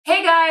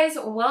guys,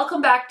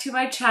 welcome back to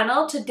my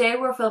channel. Today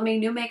we're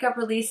filming new makeup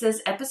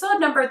releases, episode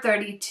number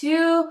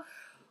 32.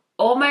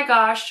 Oh my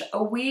gosh,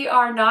 we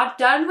are not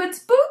done with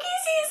spooky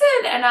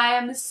season and I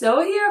am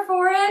so here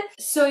for it.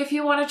 So if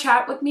you want to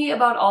chat with me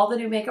about all the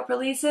new makeup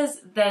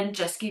releases, then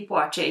just keep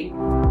watching.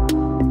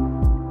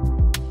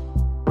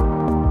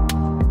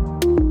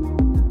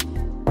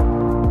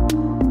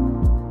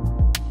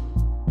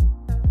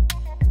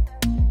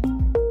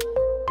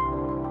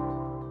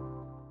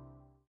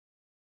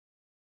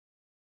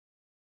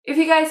 If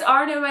you guys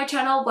are new to my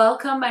channel,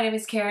 welcome. My name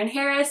is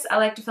KARENHARRIS. I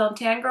like to film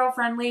tan girl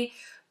friendly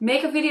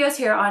makeup videos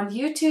here on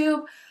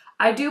YouTube.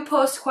 I do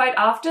post quite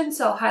often,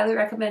 so highly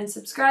recommend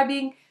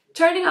subscribing,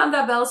 turning on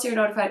that bell so you're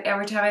notified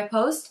every time I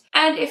post.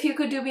 And if you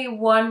could do me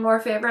one more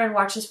favor and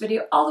watch this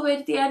video all the way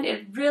to the end,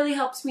 it really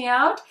helps me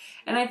out.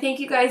 And I thank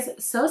you guys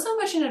so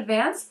much in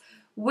advance.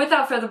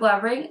 Without further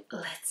blabbering,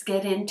 let's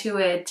get into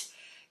it.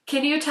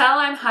 Can you tell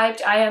I'm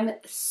hyped? I am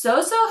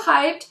so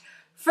hyped.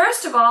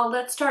 First of all,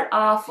 let's start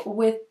off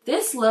with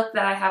this look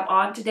that I have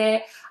on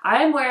today.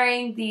 I am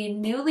wearing the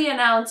newly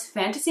announced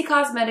Fantasy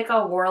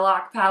Cosmetica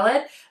Warlock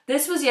palette.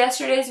 This was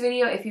yesterday's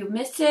video if you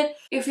missed it.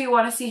 If you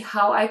want to see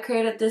how I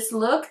created this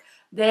look,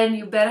 then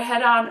you better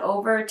head on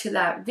over to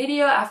that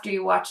video after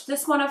you watch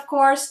this one, of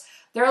course.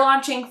 They're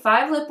launching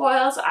 5 lip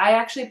oils. I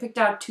actually picked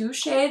out 2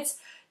 shades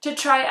to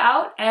try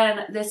out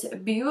and this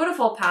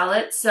beautiful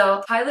palette,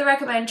 so highly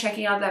recommend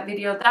checking out that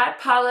video. That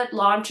palette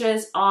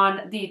launches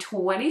on the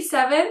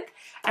 27th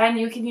and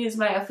you can use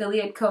my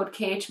affiliate code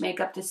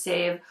KHMAKEUP to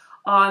save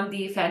on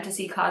the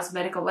Fantasy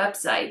Cosmetica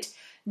website.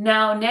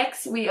 Now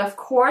next we of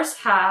course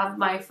have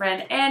my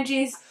friend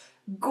Angie's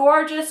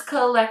gorgeous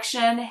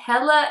collection.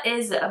 Hella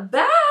is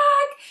back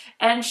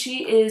and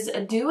she is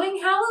doing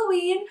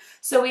Halloween.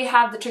 So we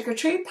have the Trick or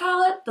Treat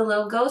palette, the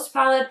Little Ghost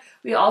palette.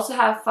 We also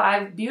have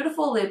 5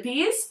 beautiful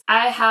lippies.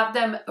 I have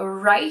them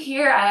right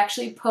here. I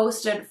actually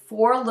posted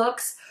 4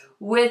 looks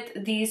with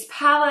these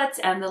palettes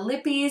and the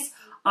lippies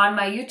on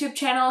my YouTube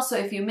channel. So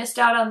if you missed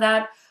out on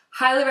that,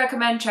 highly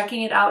recommend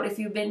checking it out if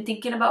you've been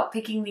thinking about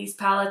picking these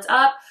palettes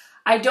up.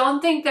 I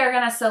don't think they're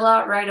gonna sell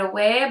out right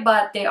away,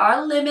 but they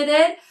are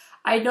limited.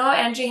 I know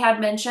Angie had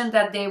mentioned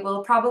that they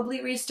will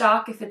probably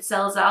restock if it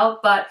sells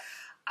out, but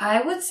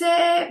I would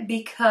say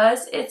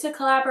because it's a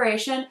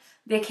collaboration,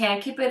 they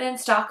can't keep it in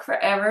stock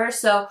forever.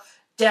 So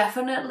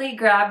definitely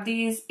grab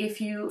these if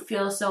you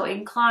feel so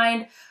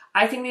inclined.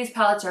 I think these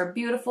palettes are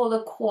beautiful.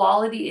 The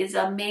quality is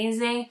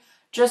amazing.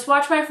 Just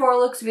watch my 4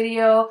 looks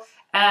video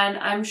and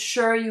I'm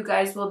sure you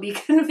guys will be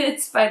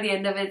convinced by the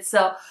end of it.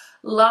 So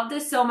love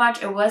this so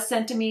much. It was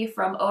sent to me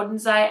from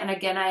Oden's Eye, and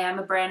again, I am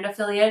a brand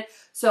affiliate,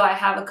 so I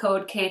have a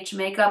code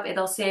KHMAKEUP.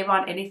 It'll save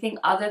on anything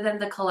other than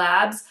the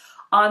collabs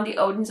on the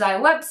Oden's Eye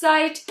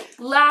website.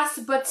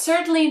 Last but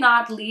certainly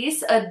not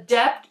least,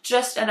 Adept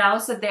just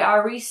announced that they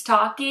are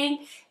restocking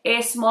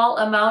a small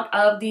amount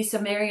of the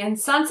Sumerian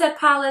Sunset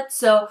palette.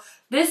 So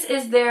this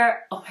is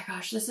their, oh my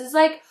gosh, this is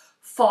like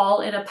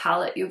fall in a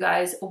palette, you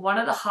guys. One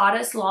of the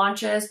hottest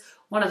launches,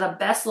 one of the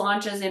best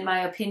launches in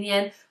my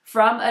opinion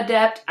from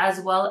Adept, as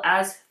well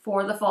as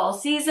for the fall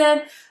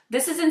season.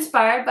 This is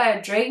inspired by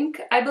a drink,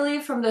 I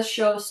believe, from the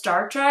show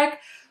Star Trek,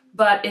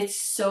 but it's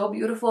so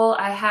beautiful.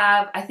 I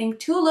have, I think,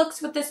 2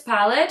 looks with this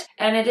palette,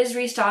 and it is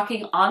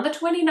restocking on the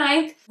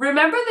 29th.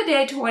 Remember the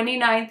day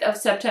 29th of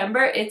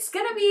September? It's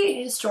gonna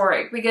be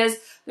historic because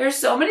there's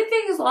so many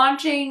things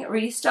launching,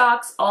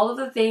 restocks, all of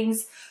the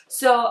things.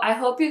 So I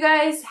hope you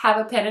guys have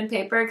a pen and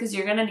paper because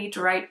you're gonna need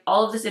to write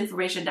all of this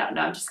information down.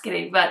 No, I'm just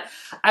kidding, but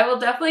I will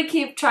definitely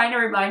keep trying to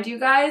remind you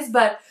guys.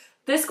 But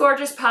this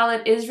gorgeous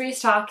palette is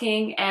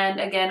restocking, and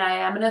again, I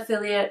am an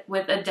affiliate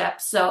with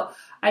Adept, so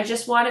I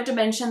just wanted to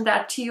mention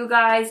that to you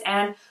guys,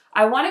 and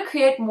I want to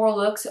create more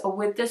looks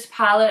with this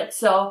palette,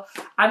 so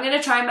I'm going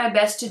to try my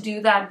best to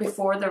do that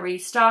before the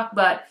restock,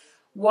 but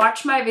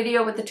watch my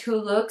video with the 2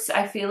 looks.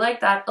 I feel like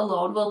that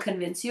alone will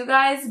convince you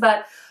guys,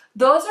 but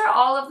those are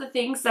all of the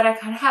things that I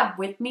kind of have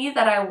with me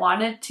that I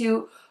wanted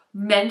to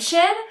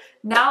mention.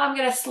 Now I'm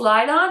going to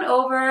slide on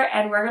over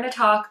and we're going to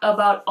talk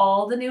about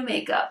all the new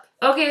makeup.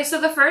 Okay, so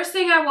the first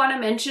thing I want to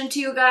mention to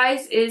you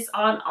guys is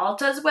on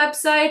Ulta's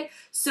website.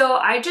 So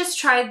I just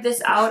tried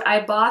this out. I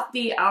bought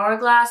the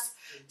Hourglass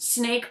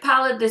Snake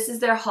palette. This is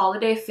their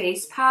holiday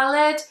face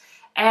palette,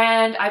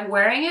 and I'm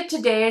wearing it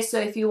today. So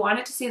if you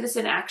wanted to see this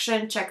in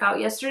action, check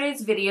out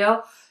yesterday's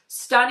video.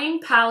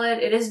 Stunning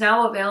palette. It is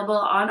now available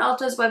on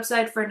Ulta's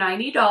website for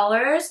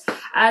 $90,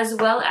 as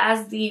well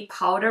as the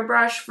powder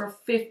brush for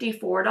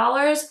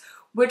 $54,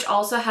 which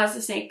also has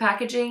the snake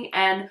packaging.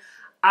 And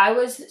I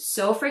was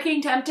so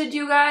freaking tempted,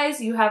 you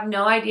guys. You have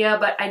no idea,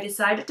 but I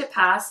decided to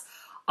pass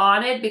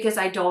on it because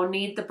I don't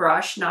need the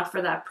brush, not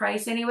for that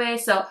price anyway.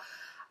 So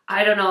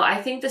I don't know. I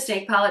think the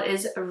snake palette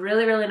is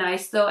really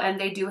nice though, and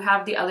they do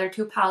have the other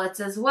 2 palettes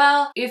as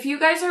well. If you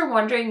guys are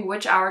wondering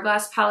which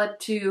Hourglass palette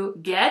to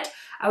get,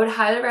 I would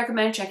highly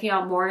recommend checking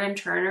out Morgan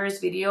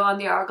Turner's video on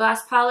the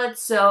Hourglass palette.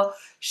 So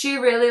she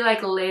really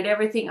like laid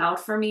everything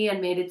out for me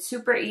and made it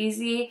super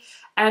easy.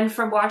 And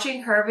from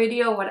watching her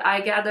video, what I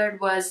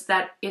gathered was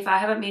that if I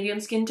have a medium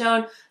skin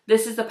tone,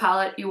 this is the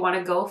palette you want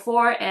to go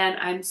for, and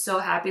I'm so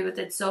happy with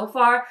it so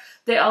far.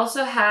 They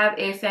also have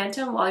a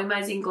Phantom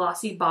Volumizing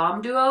Glossy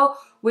Balm Duo,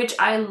 which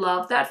I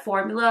love that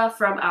formula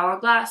from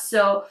Hourglass,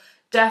 so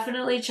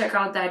definitely check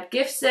out that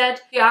gift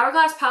set. The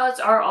Hourglass palettes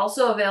are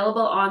also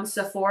available on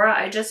Sephora.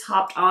 I just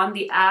hopped on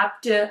the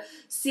app to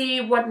see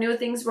what new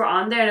things were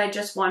on there, and I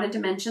just wanted to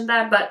mention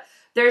that, but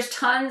there's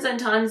tons and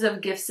tons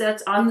of gift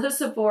sets on the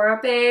Sephora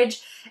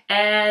page,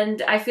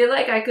 and I feel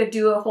like I could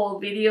do a whole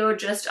video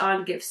just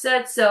on gift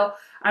sets, so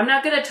I'm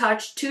not going to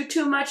touch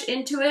too much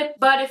into it,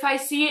 but if I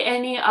see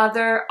any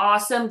other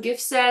awesome gift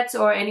sets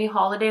or any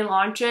holiday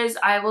launches,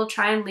 I will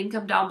try and link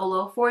them down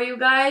below for you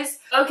guys.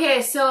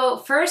 Okay, so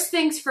first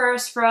things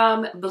first,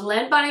 from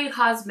Blend Bunny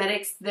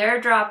Cosmetics, they're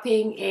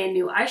dropping a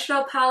new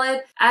eyeshadow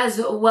palette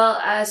as well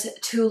as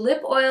 2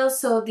 lip oils.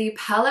 So the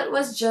palette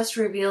was just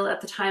revealed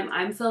at the time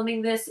I'm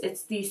filming this.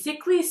 It's the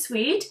Sickly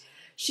Sweet.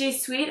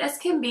 She's sweet as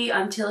can be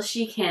until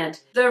she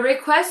can't. The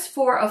request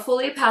for a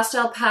fully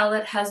pastel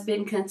palette has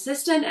been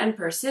consistent and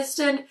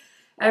persistent.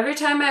 Every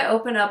time I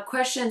open up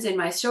questions in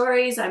my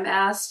stories, I'm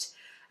asked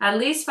at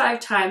least 5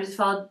 times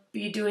if I'll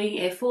be doing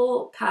a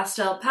full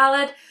pastel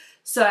palette,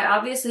 so I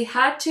obviously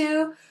had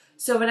to.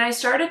 So when I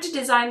started to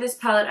design this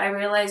palette, I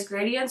realized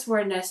gradients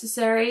were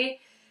necessary,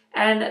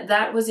 and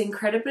that was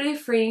incredibly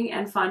freeing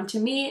and fun to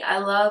me. I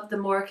love the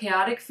more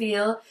chaotic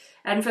feel,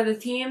 and for the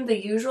theme,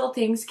 the usual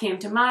things came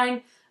to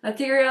mind.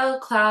 Ethereal,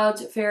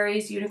 clouds,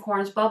 fairies,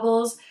 unicorns,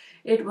 bubbles.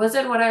 It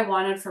wasn't what I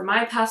wanted for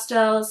my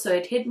pastels, so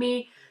it hit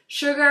me.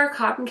 Sugar,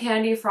 cotton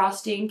candy,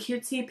 frosting,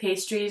 cutesy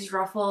pastries,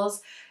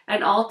 ruffles,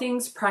 and all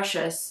things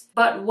precious.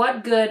 But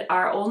what good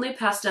are only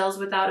pastels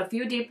without a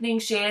few deepening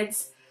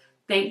shades?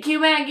 Thank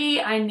you,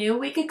 Maggie. I knew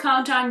we could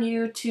count on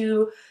you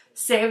to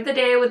save the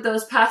day with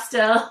those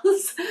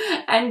pastels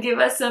and give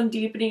us some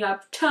deepening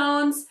up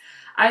tones.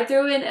 I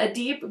threw in a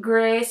deep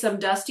gray, some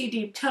dusty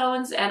deep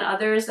tones, and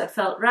others that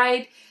felt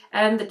right,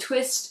 and the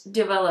twist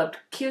developed.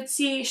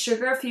 Cutesy,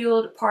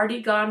 sugar-fueled,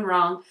 party gone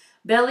wrong,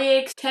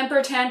 bellyaches,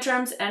 temper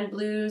tantrums, and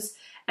blues,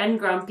 and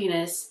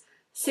grumpiness.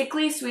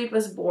 Sickly Sweet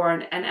was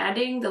born, and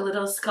adding the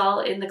little skull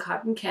in the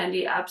cotton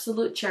candy,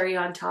 absolute cherry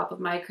on top of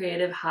my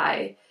creative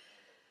high.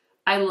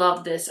 I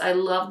love this. I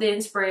love the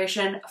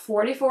inspiration.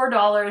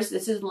 $44.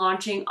 This is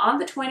launching on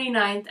the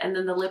 29th, and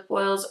then the lip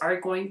oils are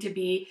going to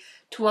be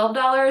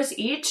 $12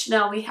 each.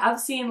 Now, we have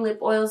seen lip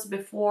oils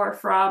before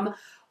from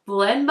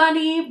Blend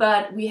Bunny,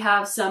 but we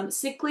have some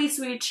Sickly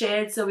Sweet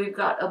shades. So we've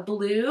got a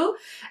blue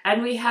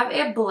and we have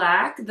a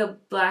black. The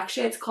black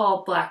shade's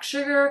called Black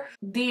Sugar.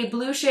 The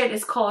blue shade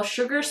is called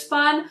Sugar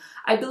Spun.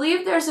 I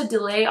believe there's a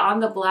delay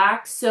on the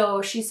black,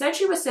 so she said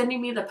she was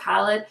sending me the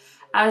palette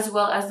as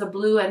well as the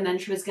blue, and then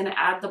she was going to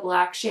add the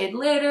black shade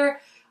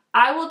later.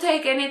 I will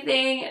take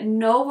anything,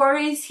 no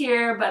worries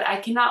here, but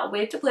I cannot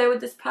wait to play with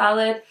this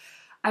palette.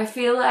 I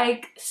feel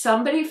like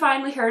somebody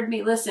finally heard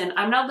me. Listen,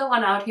 I'm not the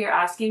one out here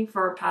asking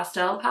for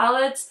pastel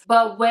palettes,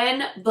 but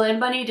when Blend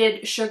Bunny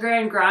did Sugar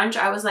and Grunge,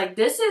 I was like,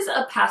 this is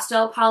a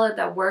pastel palette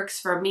that works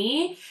for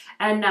me,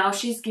 and now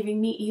she's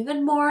giving me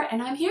even more,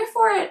 and I'm here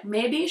for it.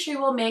 Maybe she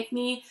will make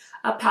me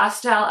a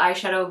pastel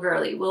eyeshadow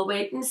girly. We'll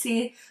wait and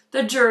see.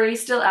 The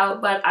jury's still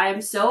out, but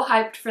I'm so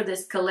hyped for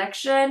this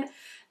collection.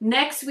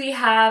 Next, we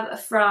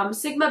have from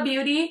Sigma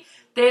Beauty.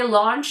 They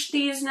launched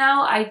these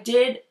now. I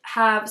did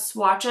have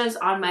swatches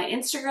on my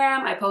Instagram.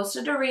 I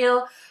posted a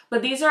reel,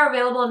 but these are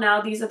available now.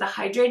 These are the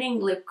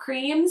hydrating lip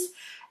creams,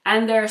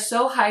 and they're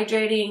so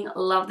hydrating.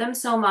 Love them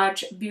so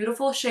much.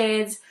 Beautiful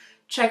shades.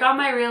 Check out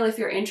my reel if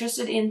you're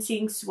interested in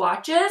seeing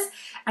swatches.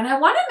 And I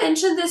want to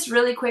mention this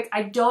really quick.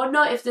 I don't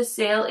know if the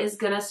sale is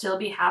going to still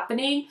be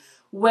happening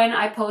when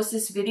I post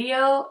this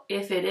video.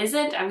 If it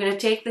isn't, I'm going to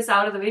take this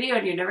out of the video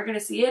and you're never going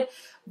to see it.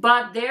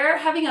 But they're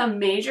having a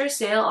major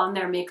sale on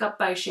their Makeup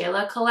by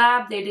Shayla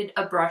collab. They did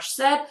a brush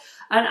set,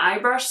 an eye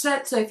brush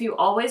set. So if you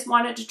always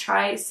wanted to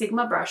try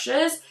Sigma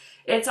brushes,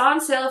 it's on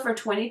sale for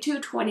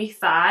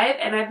 $22.25,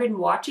 and I've been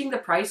watching the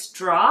price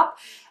drop.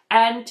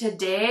 And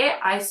today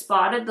I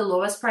spotted the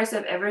lowest price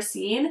I've ever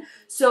seen.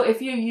 So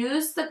if you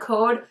use the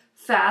code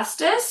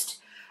FASTEST,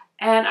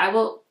 and I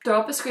will throw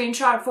up a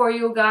screenshot for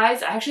you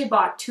guys. I actually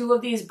bought 2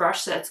 of these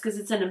brush sets because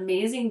it's an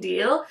amazing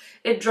deal.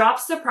 It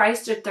drops the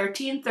price to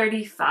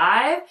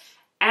 $13.35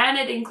 and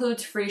it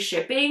includes free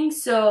shipping.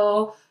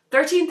 So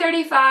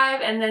 $13.35,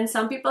 and then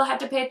some people had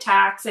to pay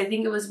tax. I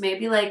think it was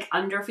maybe like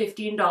under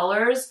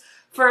 $15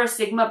 for a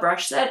Sigma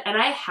brush set. And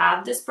I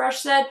have this brush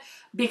set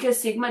because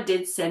Sigma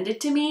did send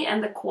it to me,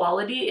 and the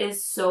quality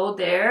is so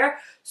there.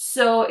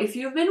 So if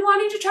you've been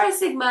wanting to try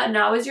Sigma,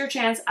 now is your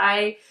chance.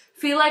 I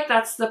feel like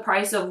that's the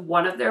price of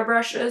one of their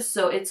brushes,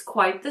 so it's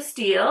quite the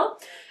steal.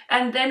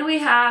 And then we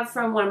have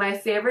from one of my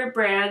favorite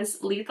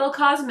brands, Lethal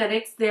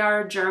Cosmetics. They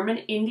are a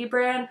German indie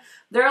brand.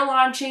 They're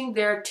launching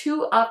their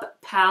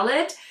 2-Up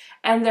palette,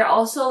 and they're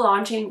also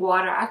launching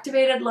water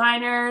activated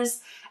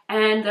liners.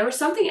 And there was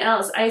something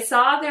else. I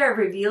saw their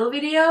reveal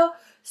video.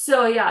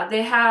 So yeah,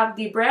 they have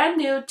the brand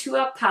new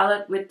 2-Up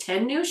palette with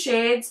 10 new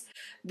shades.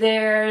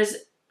 There's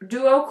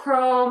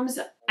duochromes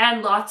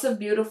and lots of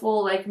beautiful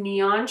like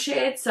neon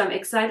shades, so I'm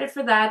excited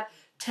for that.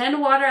 10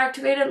 water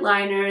activated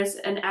liners,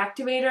 an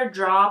activator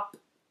drop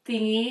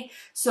thingy,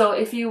 so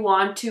if you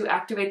want to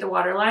activate the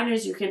water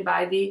liners you can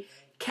buy the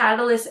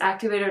Catalyst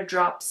activator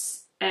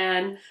drops.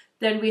 And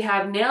then we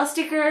have nail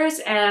stickers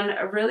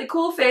and really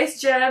cool face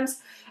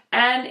gems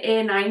and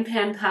a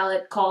 9-pan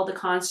palette called the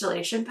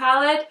Constellation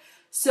palette.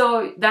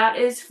 So that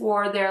is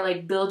for their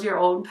like build your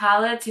own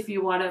palettes if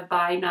you want to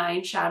buy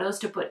 9 shadows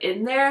to put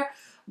in there.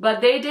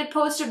 But they did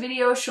post a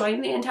video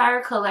showing the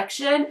entire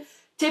collection.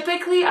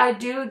 Typically I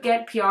do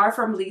get PR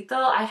from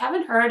Lethal. I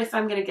haven't heard if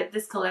I'm going to get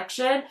this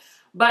collection,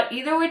 but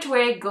either which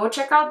way, go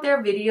check out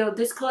their video.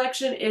 This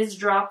collection is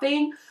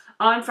dropping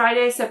on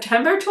Friday,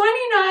 September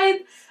 29th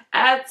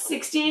at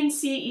 16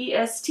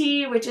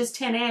 CEST, which is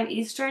 10 a.m.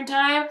 Eastern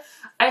time.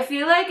 I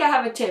feel like I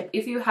have a tip.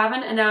 If you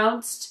haven't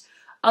announced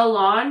a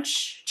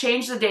launch,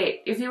 change the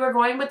date. If you were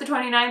going with the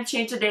 29th,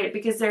 change the date,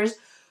 because there's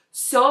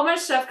so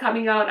much stuff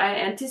coming out. I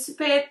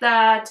anticipate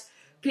that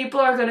people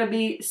are going to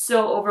be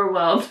so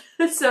overwhelmed.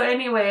 So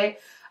anyway,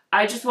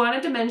 I just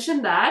wanted to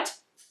mention that.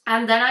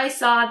 And then I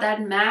saw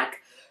that MAC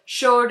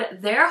showed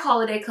their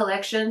holiday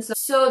collection.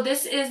 So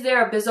this is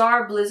their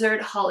Bizarre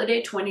Blizzard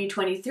Holiday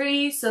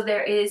 2023. So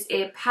there is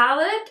a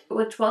palette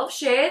with 12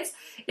 shades.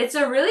 It's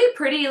a really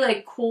pretty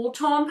like cool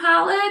tone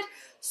palette.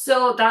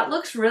 So that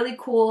looks really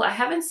cool. I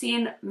haven't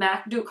seen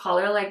MAC do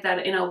color like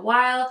that in a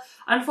while.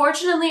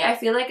 Unfortunately, I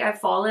feel like I've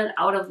fallen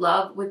out of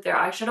love with their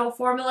eyeshadow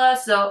formula.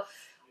 So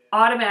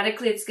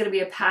automatically it's going to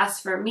be a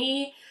pass for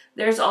me.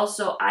 There's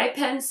also eye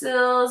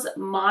pencils,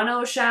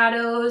 mono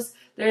shadows.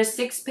 There's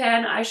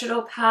 6-pan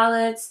eyeshadow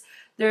palettes.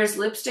 There's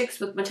lipsticks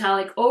with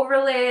metallic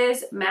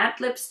overlays, matte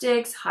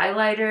lipsticks,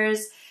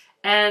 highlighters,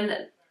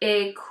 and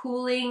a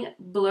cooling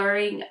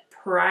blurring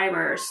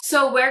primer.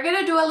 So we're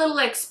gonna do a little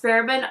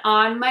experiment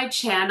on my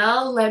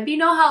channel. Let me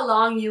know how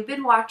long you've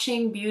been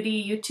watching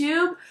beauty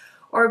YouTube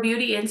or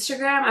beauty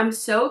Instagram. I'm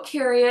so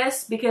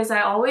curious because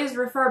I always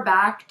refer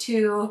back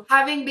to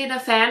having been a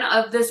fan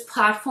of this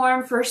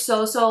platform for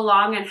so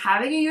long and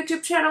having a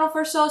YouTube channel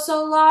for so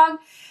long.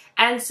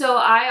 And so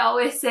I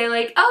always say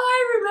like, oh,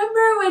 I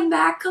remember when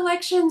MAC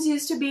collections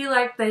used to be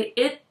like the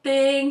it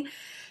thing,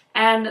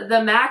 and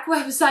the MAC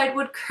website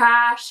would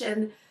crash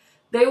and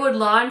they would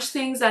launch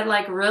things at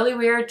like really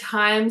weird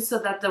times so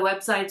that the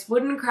websites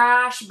wouldn't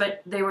crash,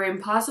 but they were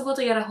impossible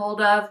to get a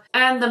hold of.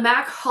 And the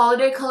MAC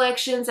holiday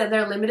collections and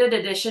their limited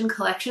edition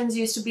collections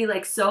used to be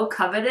like so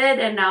coveted,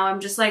 and now I'm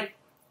just like,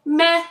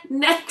 meh,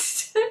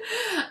 next.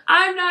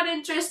 I'm not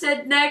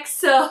interested, next.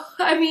 So,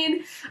 I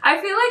mean,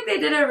 I feel like they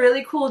did a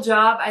really cool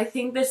job. I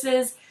think this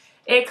is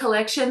a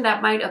collection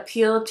that might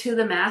appeal to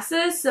the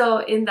masses. So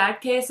in that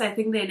case, I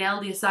think they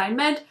nailed the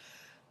assignment.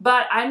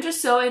 But I'm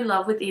just so in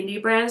love with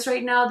indie brands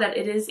right now that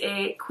it is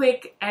a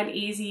quick and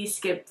easy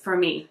skip for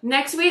me.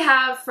 Next we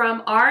have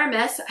from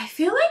RMS. I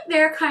feel like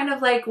they're kind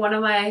of like one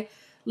of my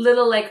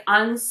little like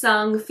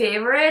unsung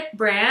favorite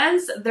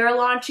brands. They're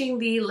launching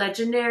the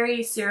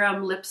Legendary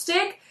Serum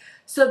Lipstick.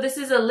 So this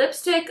is a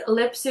lipstick,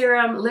 lip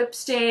serum, lip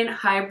stain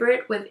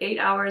hybrid with 8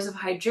 hours of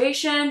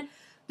hydration.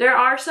 There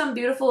are some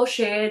beautiful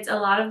shades. A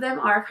lot of them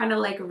are kind of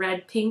like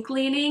red pink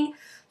leaning.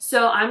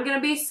 So I'm going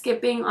to be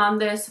skipping on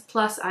this,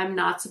 plus I'm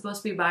not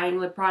supposed to be buying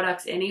lip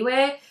products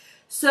anyway.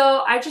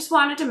 So I just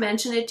wanted to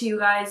mention it to you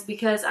guys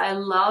because I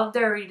love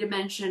their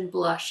Redimension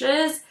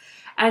blushes.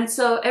 And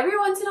so every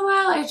once in a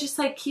while I just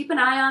like keep an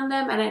eye on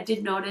them, and I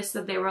did notice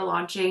that they were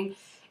launching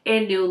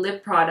a new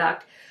lip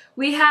product.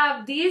 We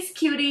have these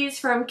cuties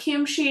from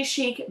Kimchi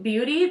Chic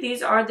Beauty.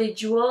 These are the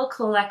Jewel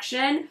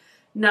Collection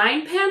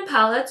 9-pan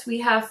palettes. We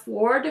have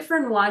 4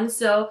 different ones.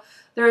 So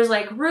there's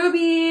like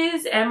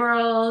rubies,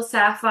 emeralds,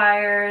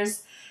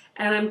 sapphires,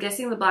 and I'm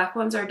guessing the black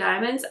ones are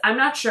diamonds. I'm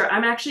not sure.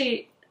 I'm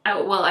actually,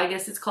 well, I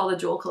guess it's called the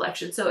Jewel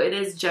Collection, so it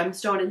is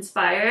gemstone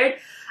inspired.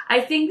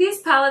 I think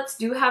these palettes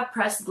do have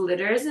pressed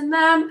glitters in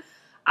them.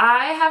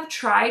 I have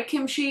tried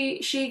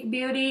Kimchi Chic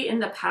Beauty in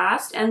the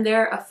past, and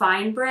they're a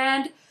fine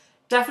brand.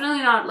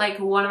 Definitely not like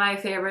one of my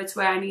favorites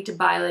where I need to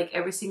buy like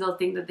every single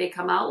thing that they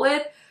come out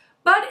with,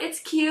 but it's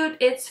cute,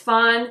 it's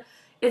fun.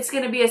 It's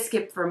going to be a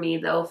skip for me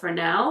though for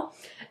now.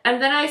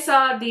 And then I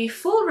saw the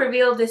full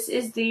reveal. This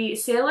is the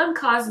Salem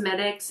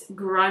Cosmetics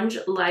Grunge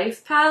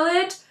Life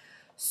palette.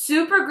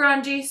 Super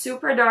grungy,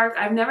 super dark.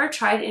 I've never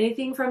tried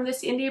anything from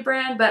this indie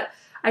brand, but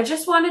I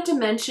just wanted to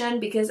mention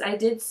because I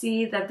did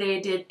see that they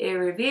did a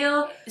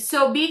reveal.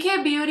 So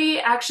BK Beauty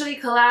actually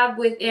collabed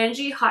with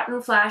Angie Hot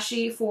and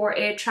Flashy for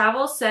a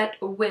travel set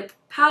with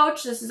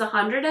pouch. This is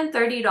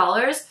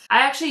 $130.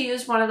 I actually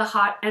used one of the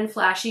Hot and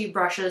Flashy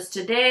brushes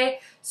today.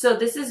 So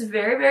this is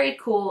very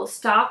cool.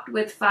 Stocked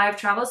with 5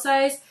 travel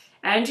size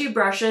Angie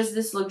brushes.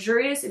 This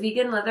luxurious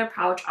vegan leather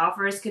pouch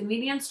offers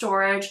convenient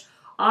storage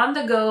on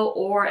the go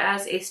or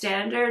as a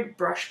standard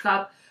brush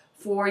cup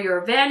for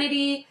your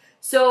vanity.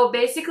 So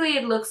basically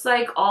it looks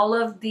like all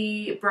of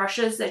the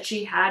brushes that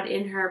she had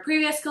in her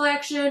previous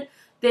collection,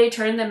 they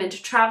turned them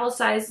into travel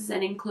sizes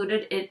and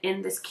included it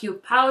in this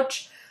cute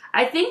pouch.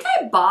 I think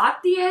I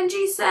bought the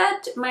Angie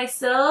set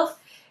myself.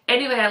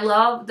 Anyway, I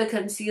love the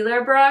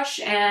concealer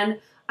brush, and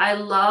I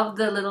love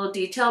the little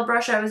detail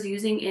brush I was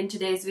using in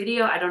today's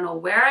video. I don't know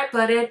where I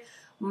put it.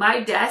 My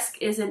desk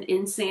is an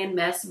insane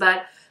mess,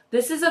 but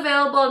this is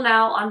available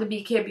now on the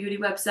BK Beauty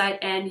website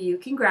and you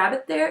can grab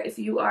it there if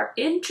you are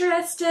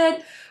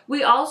interested.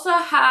 We also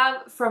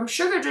have from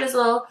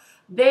SugarDrizzle,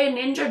 they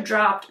ninja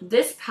dropped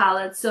this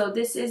palette. So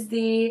this is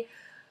the,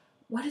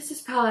 what is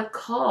this palette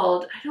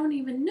called? I don't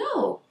even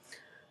know.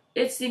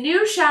 It's the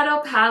new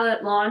shadow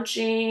palette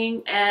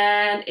launching,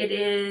 and it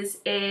is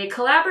a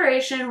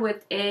collaboration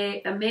with an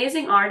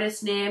amazing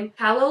artist named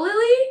Hello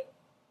Lily.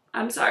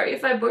 I'm sorry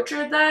if I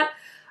butchered that.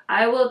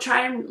 I will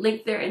try and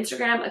link their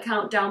Instagram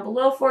account down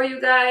below for you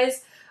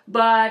guys.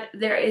 But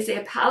there is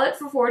a palette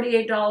for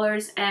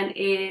 $48 and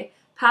a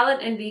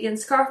palette and vegan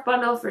scarf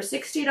bundle for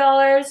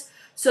 $60.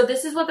 So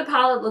this is what the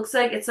palette looks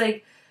like. It's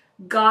like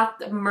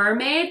got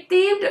mermaid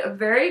themed,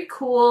 very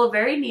cool,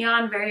 very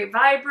neon, very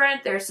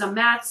vibrant. There's some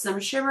mattes, some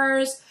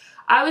shimmers.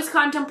 I was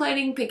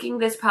contemplating picking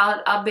this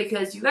palette up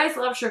because you guys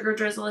love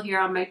SugarDrizzle here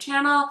on my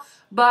channel,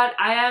 but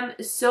I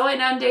am so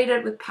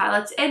inundated with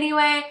palettes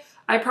anyway,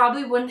 I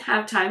probably wouldn't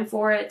have time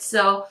for it.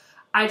 So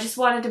I just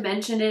wanted to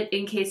mention it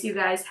in case you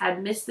guys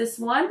had missed this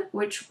one,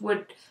 which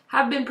would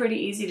have been pretty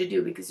easy to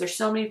do because there's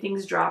so many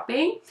things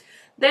dropping.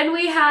 Then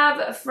we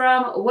have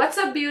from What's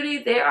Up Beauty,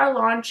 they are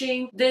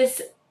launching this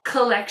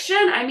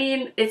collection. I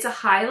mean, it's a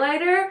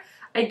highlighter.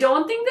 I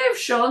don't think they've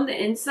shown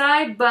the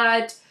inside,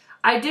 but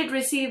I did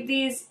receive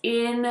these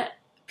in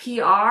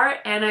PR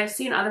and I've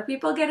seen other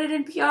people get it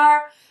in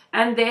PR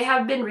and they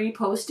have been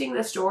reposting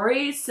the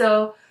stories.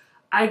 So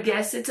I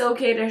guess it's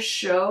okay to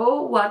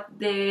show what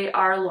they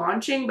are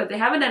launching, but they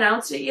haven't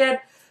announced it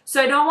yet.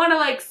 So I don't want to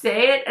like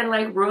say it and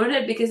like ruin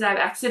it because I've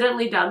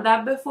accidentally done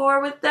that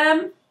before with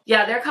them.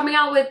 Yeah, they're coming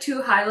out with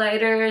 2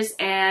 highlighters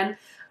and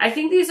I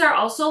think these are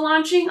also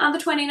launching on the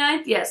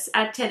 29th. Yes,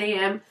 at 10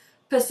 a.m.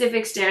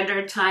 Pacific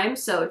Standard Time.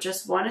 So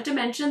just wanted to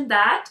mention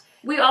that.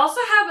 We also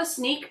have a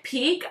sneak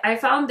peek. I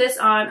found this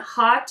on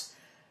Hot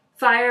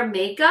Fire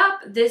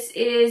Makeup. This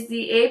is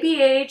the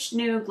ABH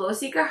new Glow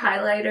Seeker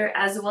highlighter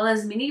as well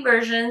as mini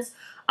versions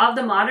of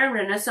the Modern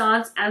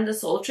Renaissance and the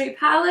Sultry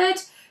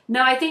palette.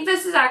 Now I think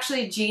this is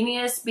actually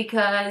genius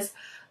because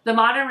the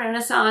Modern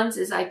Renaissance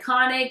is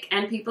iconic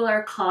and people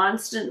are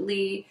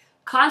constantly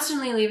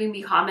leaving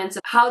me comments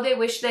of how they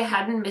wish they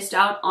hadn't missed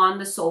out on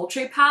the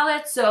Sultry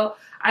palette. So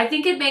I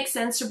think it makes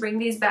sense to bring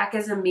these back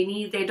as a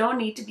mini. They don't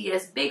need to be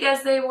as big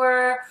as they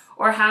were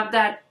or have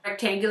that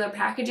rectangular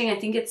packaging. I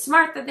think it's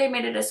smart that they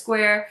made it a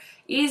square,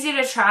 easy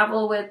to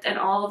travel with, and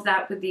all of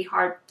that with the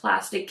hard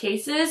plastic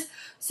cases.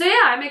 So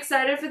yeah, I'm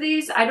excited for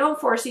these. I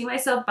don't foresee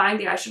myself buying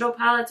the eyeshadow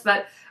palettes,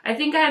 but I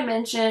think I had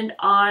mentioned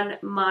on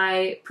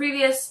my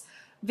previous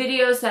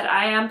videos that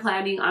I am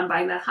planning on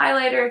buying that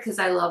highlighter because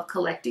I love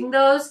collecting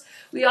those.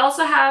 We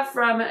also have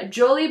from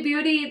Jolie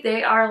Beauty,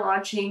 they are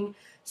launching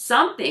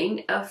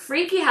something, a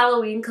freaky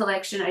Halloween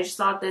collection. I just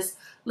thought this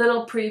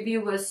little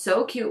preview was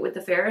so cute with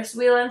the Ferris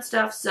wheel and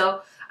stuff.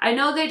 So I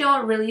know they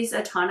don't release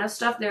a ton of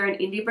stuff. They're an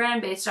indie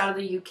brand based out of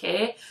the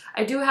UK.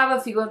 I do have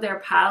a few of their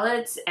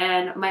palettes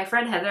and my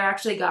friend Heather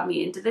actually got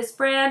me into this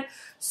brand.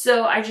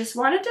 So I just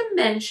wanted to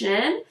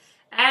mention.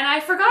 And I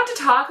forgot to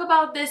talk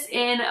about this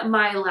in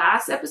my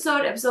last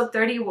episode, episode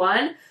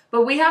 31,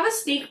 but we have a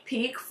sneak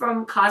peek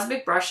from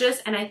Cosmic Brushes,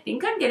 and I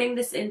think I'm getting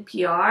this in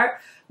PR,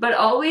 but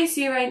all we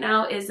see right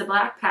now is the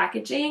black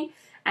packaging,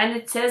 and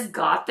it says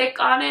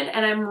Gothic on it,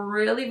 and I'm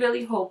really,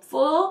 really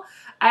hopeful.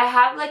 I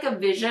have like a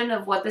vision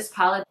of what this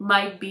palette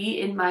might be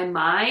in my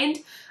mind.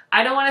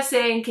 I don't want to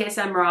say in case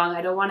I'm wrong.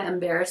 I don't want to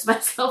embarrass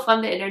myself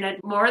on the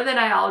internet more than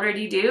I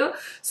already do.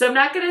 So I'm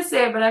not going to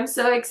say it, but I'm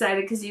so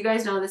excited because you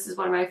guys know this is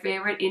one of my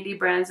favorite indie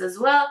brands as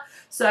well.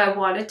 So I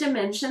wanted to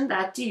mention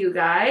that to you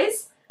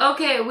guys.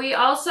 Okay, we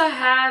also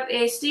have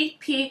a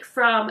sneak peek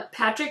from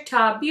Patrick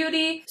Ta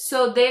Beauty.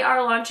 So they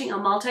are launching a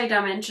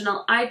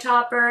multi-dimensional eye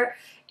topper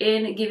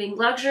in Giving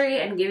Luxury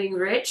and Giving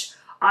Rich.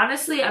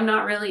 Honestly, I'm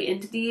not really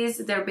into these.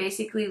 They're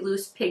basically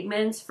loose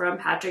pigments from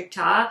Patrick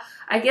Ta.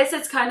 I guess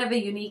it's kind of a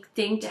unique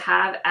thing to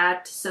have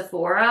at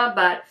Sephora,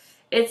 but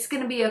it's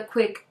going to be a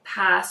quick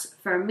pass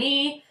for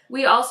me.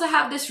 We also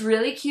have this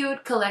really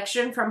cute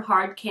collection from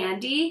Hard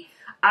Candy.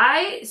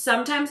 I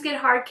sometimes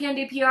get Hard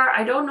Candy PR.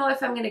 I don't know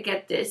if I'm going to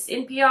get this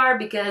in PR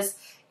because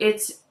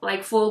it's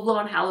like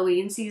full-blown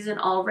Halloween season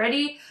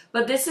already,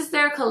 but this is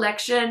their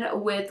collection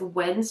with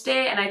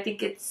Wednesday, and I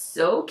think it's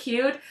so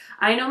cute.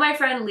 I know my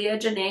friend Leah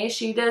Janae,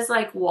 she does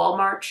like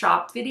Walmart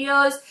shop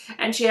videos,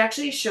 and she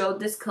actually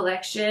showed this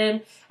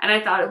collection, and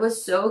I thought it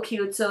was so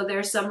cute. So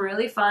there's some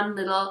really fun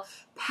little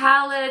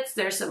palettes,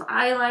 there's some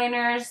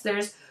eyeliners,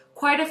 there's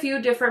quite a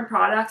few different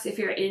products. If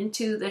you're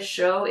into the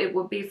show, it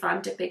would be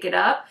fun to pick it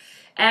up.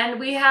 And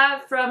we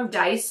have from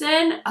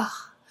Dyson,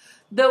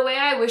 the way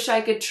I wish I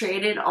could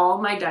trade in all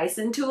my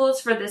Dyson tools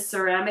for this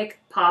ceramic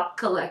pop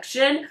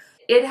collection.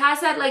 It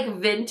has that like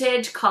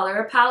vintage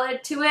color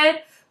palette to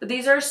it, but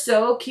these are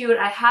so cute.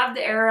 I have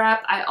the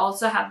Airwrap. I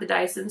also have the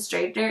Dyson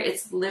straightener.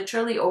 It's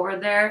literally over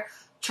there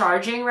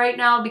charging right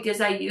now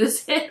because I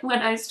use it when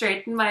I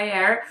straighten my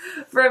hair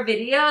for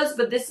videos,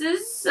 but this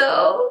is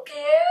so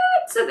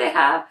cute. So they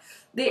have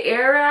the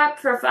air wrap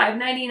for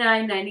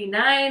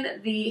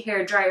 $599.99, the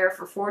hair dryer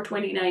for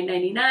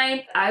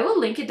 $429.99. I will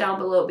link it down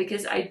below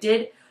because I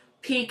did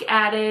peek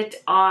at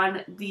it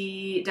on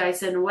the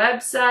Dyson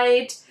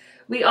website.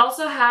 We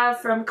also have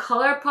from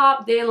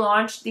Colourpop, they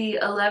launched the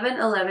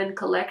 11/11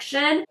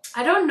 collection.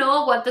 I don't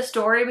know what the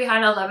story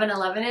behind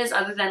 11/11 is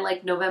other than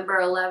like November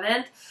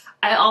 11th.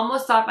 I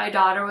almost thought my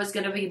daughter was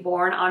going to be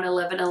born on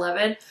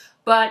 11/11.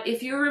 But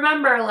if you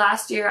remember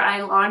last year,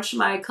 I launched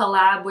my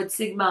collab with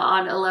Sigma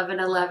on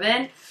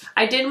 11/11.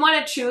 I didn't want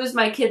to choose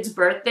my kid's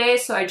birthday,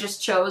 so I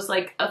just chose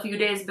like a few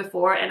days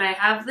before. And I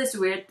have this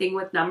weird thing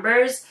with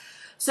numbers.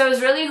 So I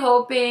was really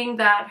hoping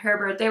that her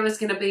birthday was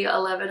going to be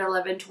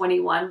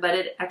 11/11/21, but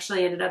it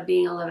actually ended up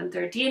being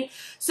 11/13.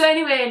 So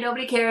anyway,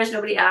 nobody cares,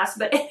 nobody asked,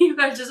 but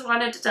anyway, I just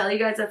wanted to tell you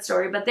guys that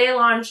story. But they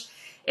launched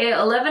a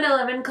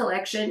 11/11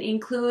 collection,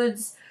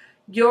 includes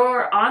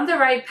your On the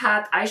Right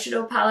Path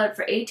eyeshadow palette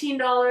for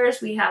 $18.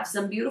 We have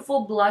some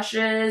beautiful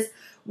blushes.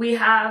 We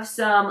have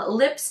some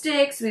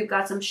lipsticks. We've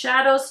got some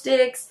shadow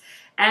sticks.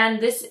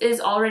 And this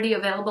is already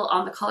available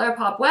on the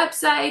Colourpop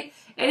website.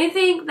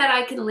 Anything that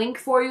I can link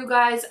for you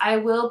guys, I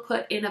will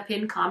put in a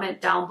pinned comment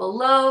down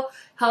below.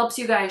 Helps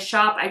you guys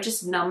shop. I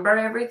just number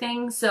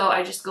everything. So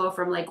I just go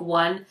from like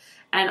 1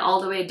 and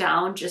all the way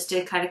down just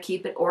to kind of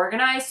keep it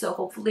organized. So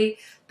hopefully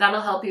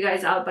that'll help you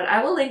guys out. But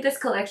I will link this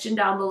collection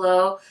down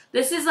below.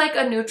 This is like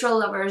a neutral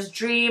lover's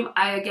dream.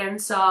 I again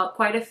saw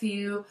quite a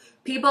few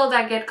people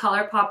that get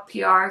Colourpop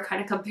PR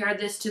kind of compare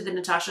this to the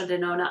Natasha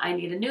Denona I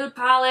Need a Nude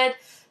palette.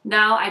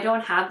 Now I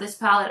don't have this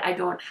palette. I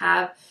don't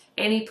have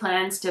any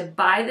plans to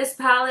buy this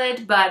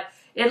palette, but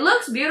it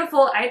looks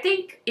beautiful. I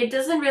think it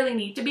doesn't really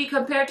need to be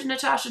compared to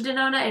Natasha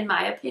Denona in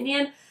my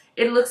opinion.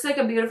 It looks like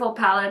a beautiful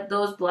palette.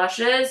 Those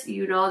blushes,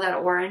 you know, that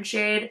orange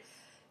shade,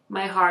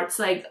 my heart's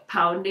like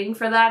pounding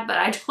for that, but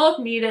I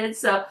don't need it,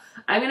 so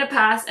I'm gonna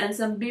pass. And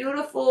some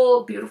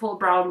beautiful, beautiful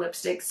brown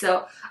lipsticks.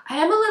 So I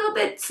am a little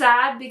bit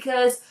sad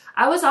because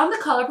I was on the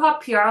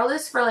Colourpop PR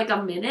list for like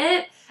a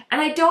minute,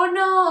 and I don't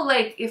know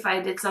like if I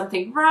did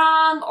something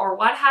wrong or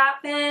what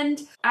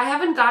happened. I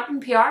haven't gotten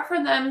PR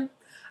from them,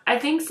 I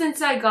think,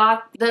 since I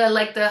got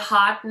the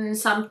Hot and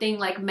Something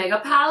like mega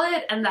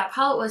palette, and that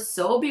palette was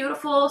so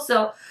beautiful.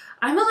 So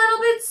I'm a little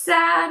bit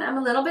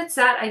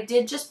sad. I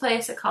did just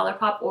place a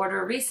Colourpop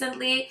order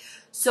recently,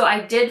 so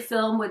I did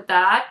film with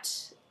that.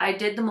 I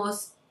did the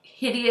most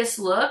hideous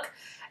look,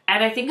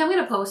 and I think I'm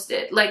gonna post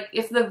it. Like,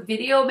 if the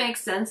video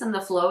makes sense and the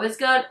flow is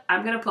good,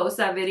 I'm gonna post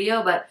that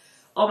video, but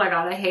oh my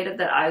god, I hated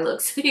that eye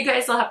look, so you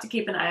guys will have to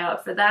keep an eye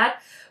out for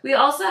that. We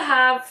also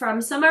have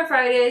from Summer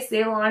Fridays,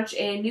 they launched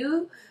a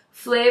new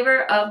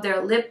flavor of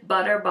their Lip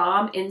Butter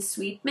Balm in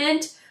Sweet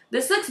Mint.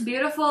 This looks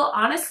beautiful.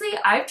 Honestly,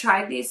 I've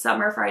tried these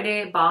Summer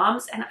Friday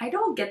balms and I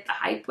don't get the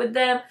hype with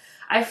them.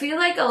 I feel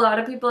like a lot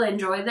of people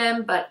enjoy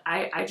them, but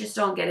I just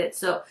don't get it.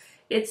 So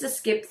it's a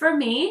skip for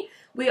me.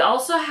 We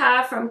also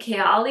have from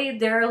Kayali,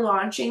 they're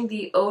launching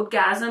the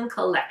Odegasm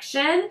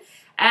collection.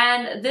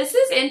 And this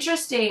is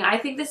interesting. I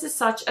think this is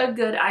such a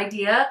good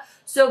idea.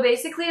 So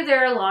basically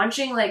they're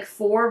launching like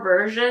 4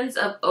 versions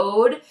of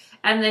Ode,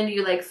 and then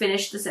you like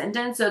finish the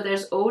sentence. So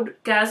there's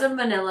Odegasm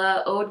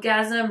Vanilla,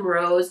 Odegasm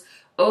Rose,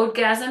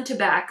 Odegasm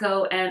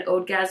Tobacco, and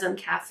Odegasm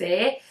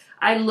Cafe.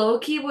 I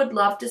low-key would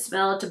love to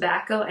smell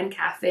tobacco and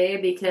cafe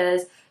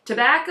because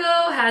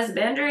tobacco has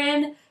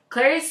mandarin,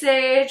 clary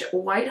sage,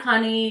 white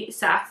honey,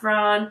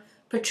 saffron,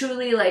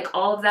 patchouli, like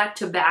all of that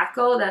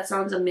tobacco. That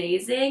sounds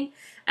amazing.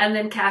 And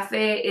then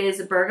cafe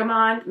is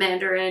bergamot,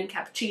 mandarin,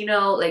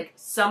 cappuccino, like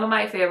some of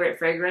my favorite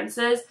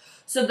fragrances.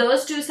 So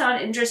those two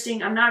sound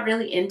interesting. I'm not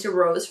really into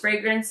rose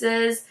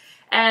fragrances,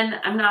 and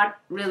I'm not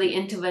really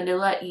into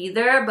vanilla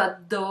either,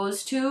 but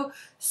those two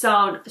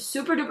sound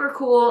super duper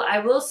cool. I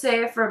will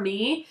say for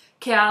me,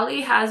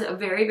 Kayali has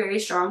very, very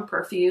strong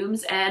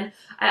perfumes, and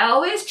I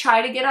always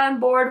try to get on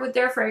board with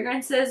their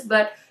fragrances,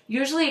 but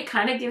usually it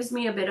kind of gives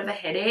me a bit of a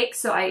headache,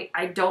 so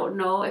I don't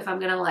know if I'm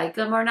going to like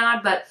them or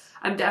not, but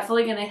I'm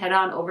definitely going to head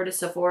on over to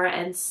Sephora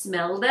and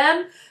smell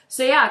them.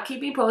 So yeah,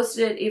 keep me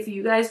posted if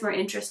you guys were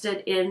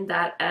interested in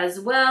that as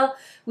well.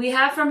 We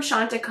have from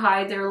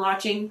Chantecaille, they're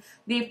launching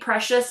the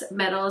Precious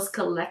Metals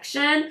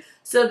collection.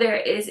 So there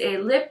is a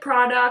lip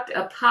product,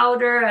 a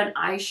powder, an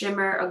eye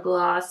shimmer, a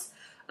gloss,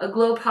 a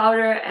glow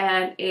powder,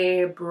 and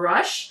a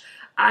brush.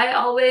 I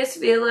always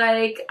feel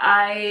like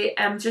I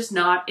am just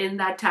not in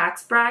that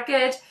tax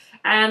bracket,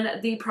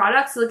 and the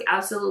products look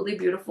absolutely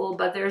beautiful,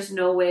 but there's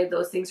no way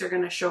those things are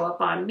going to show up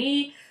on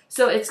me,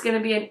 so it's going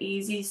to be an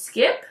easy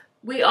skip.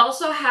 We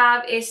also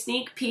have a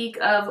sneak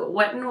peek of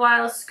Wet n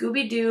Wild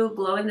Scooby-Doo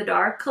Glow in the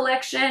Dark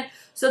collection.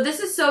 So this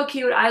is so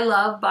cute. I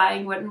love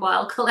buying Wet n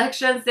Wild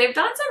collections. They've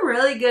done some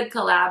really good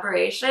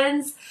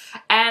collaborations,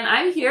 and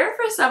I'm here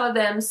for some of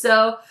them,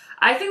 so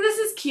I think this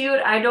is cute.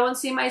 I don't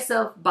see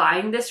myself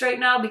buying this right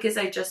now because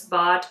I just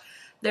bought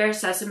their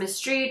Sesame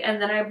Street,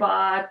 and then I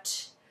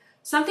bought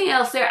something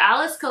else, their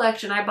Alice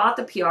collection. I bought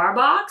the PR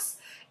box.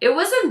 It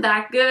wasn't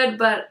that good,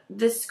 but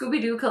this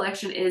Scooby-Doo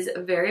collection is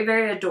very,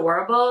 very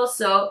adorable.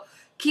 So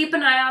keep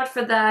an eye out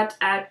for that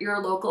at your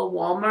local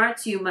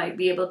Walmarts. You might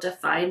be able to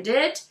find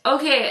it.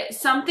 Okay,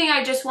 something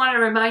I just want to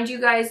remind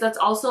you guys that's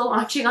also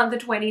launching on the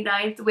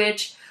 29th,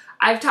 which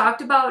I've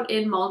talked about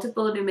in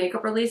multiple new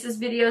makeup releases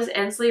videos.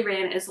 Ensley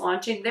Rain is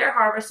launching their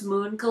Harvest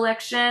Moon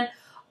collection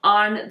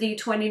on the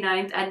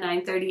 29th at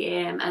 9:30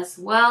 a.m. as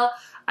well.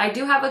 I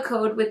do have a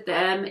code with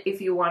them if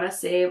you want to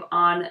save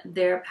on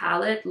their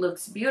palette.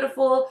 Looks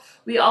beautiful.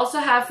 We also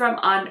have from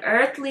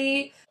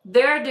Unearthly.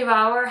 Their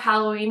Devour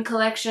Halloween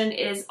collection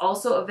is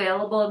also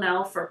available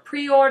now for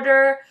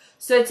pre-order.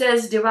 So it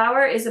says,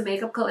 Devour is a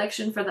makeup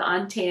collection for the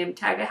untamed.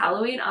 Tag a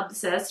Halloween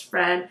obsessed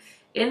friend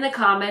in the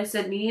comments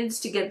that needs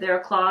to get their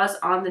claws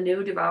on the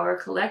new Devour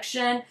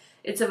collection.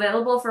 It's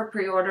available for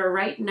pre-order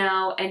right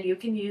now, and you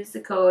can use the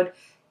code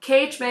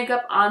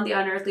KHMAKEUP on the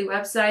Unearthly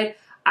website.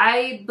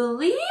 I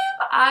believe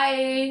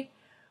I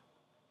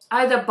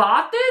either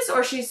bought this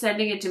or she's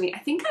sending it to me. I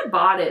think I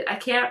bought it. I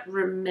can't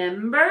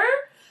remember,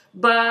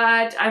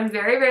 but I'm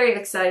very, very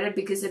excited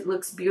because it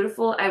looks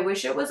beautiful. I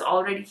wish it was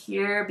already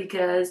here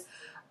because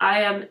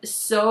I am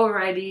so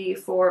ready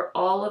for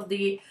all of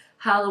the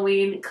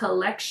Halloween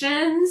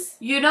collections.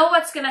 You know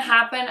what's gonna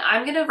happen?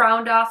 I'm gonna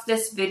round off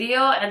this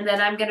video and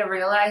then I'm gonna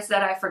realize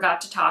that I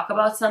forgot to talk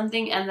about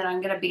something, and then I'm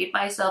gonna beat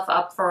myself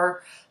up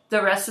for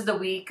the rest of the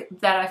week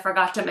that I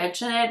forgot to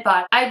mention it.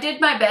 But I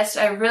did my best.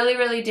 I really,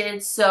 really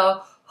did.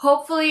 So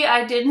hopefully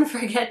I didn't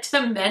forget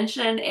to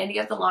mention any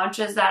of the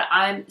launches that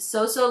I'm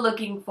so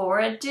looking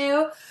forward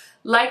to.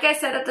 Like I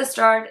said at the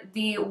start,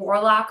 the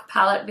Warlock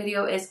palette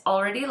video is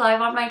already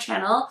live on my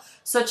channel,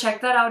 so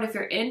check that out if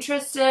you're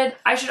interested.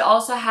 I should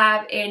also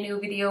have a new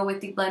video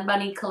with the Blend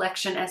Bunny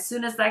collection as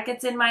soon as that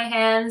gets in my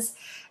hands.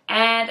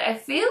 And I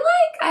feel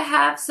like I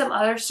have some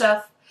other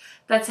stuff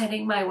that's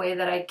heading my way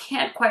that I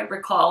can't quite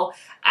recall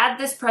at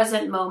this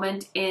present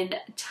moment in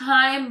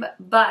time.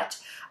 But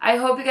I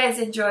hope you guys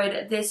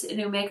enjoyed this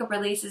new makeup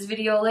releases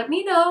video. Let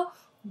me know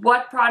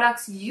what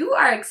products you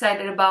are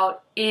excited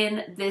about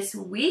in this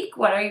week.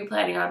 What are you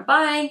planning on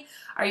buying?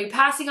 Are you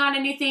passing on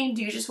anything?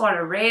 Do you just want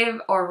to rave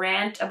or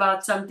rant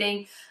about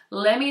something?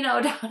 Let me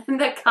know down in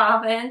the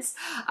comments.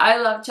 I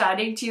love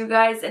chatting to you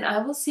guys, and I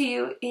will see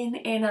you in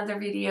another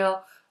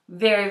video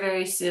very,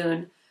 very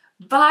soon.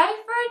 Bye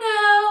for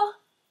now.